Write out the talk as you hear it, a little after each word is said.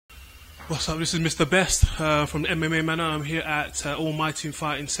What's up? This is Mr. Best from MMA Manor. I'm here at Almighty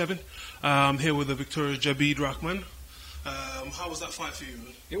Fighting 7. I'm here with the victorious Jabeed Rahman. How was that fight for you,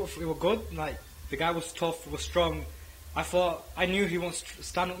 man? It was good. Like, the guy was tough, was strong. I knew he wants to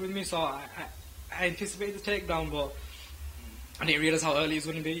stand up with me, so I anticipated the takedown, but I didn't realize how early it was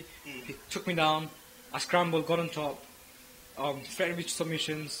going to be. He took me down. I scrambled, got on top, threatened with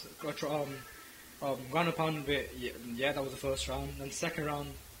submissions, got ground and pound a bit. Yeah, that was the first round. Then second round,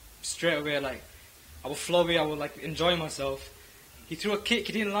 straight away, like, I was flowy, I was like enjoying myself. He threw a kick,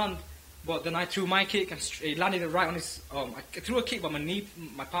 he didn't land, but then I threw my kick and he landed it right on his. I threw a kick, but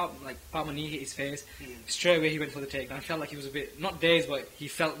part of my knee hit his face. Straight away, he went for the takedown. I felt like he was a bit not dazed, but he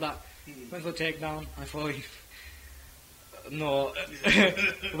felt that. Went for the takedown. I thought, no,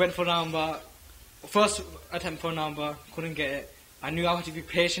 went for an armbar. First attempt for an armbar, couldn't get it. I knew I had to be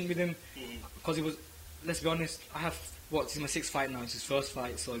patient with him because he was. Let's be honest, this is my 6th fight now, it's his first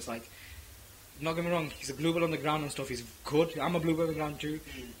fight, so it's like, not get me wrong, he's a blue belt on the ground and stuff, he's good, I'm a blue belt on the ground too,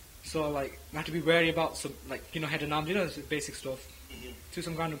 so like, I have to be wary about some, like, head and arms, basic stuff. Threw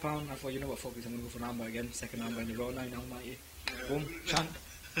some ground and pound, I thought, you know what, fuck this, I'm going to go for an armbar again, second armbar in the row now, Almighty. Boom, chant.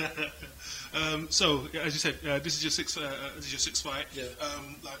 So, as you said, this is your sixth fight. Yeah.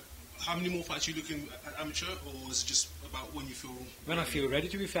 Like, how many more fights are you looking at amateur, or is it just about when you feel? When I feel ready,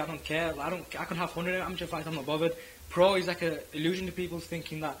 to be fair, I don't care. I can have 100 amateur fights, I'm not bothered. Pro is like an illusion to people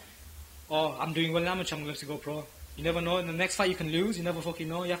thinking that, oh, I'm doing well in amateur, I'm going to go pro. You never know. In the next fight you can lose, you never fucking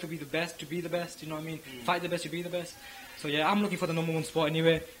know. You have to be the best to be the best, you know what I mean? Fight the best to be the best. So yeah, I'm looking for the #1 spot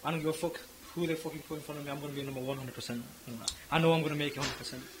anyway. I don't give a fuck who they fucking put in front of me, I'm going to be number 100%. I know I'm going to make it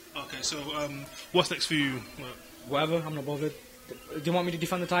 100%. Okay, so what's next for you? Whatever, I'm not bothered. Do you want me to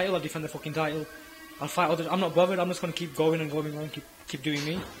defend the title? I'll defend the fucking title. I'll fight others. I'm not bothered. I'm just going to keep going and going and keep doing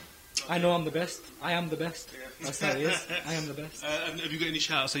me. I know I'm the best. I am the best. That's how it is. I am the best. Have you got any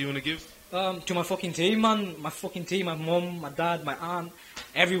shout-outs that you want to give? To my fucking team, man. My fucking team. My mum, my dad, my aunt.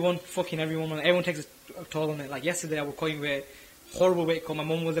 Everyone. Fucking everyone, man. Everyone takes a toll on it. Like yesterday, I was cutting weight. Horrible weight cut. My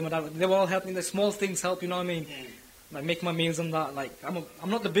mum was there, my dad. They were all helping. The small things help, you know what I mean? Like, make my meals and that. Like, I'm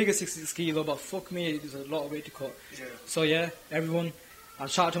not the biggest 66 kilo, but fuck me, there's a lot of weight to cut. Yeah. So yeah, everyone. I'll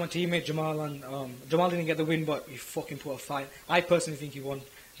shout out to my teammate Jamal, and Jamal didn't get the win, but he fucking put a fight. I personally think he won.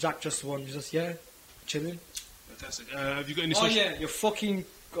 Jack just won. He's just, yeah, chilling. Fantastic. Have you got any? Oh yeah, your fucking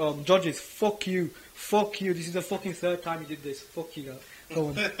judges. Fuck you. Fuck you. This is the fucking 3rd time you did this. Fuck you. Go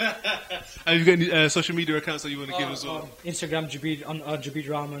on. Have you got any social media accounts that you want to give as well? Instagram Jabeed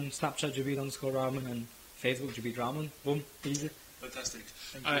Rahman, Snapchat Jabeed_Rahman, and Facebook Jabeed Rahman. Boom, easy. Fantastic.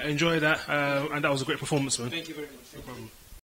 Enjoy that, and that was a great performance, man. Thank you very much. No problem.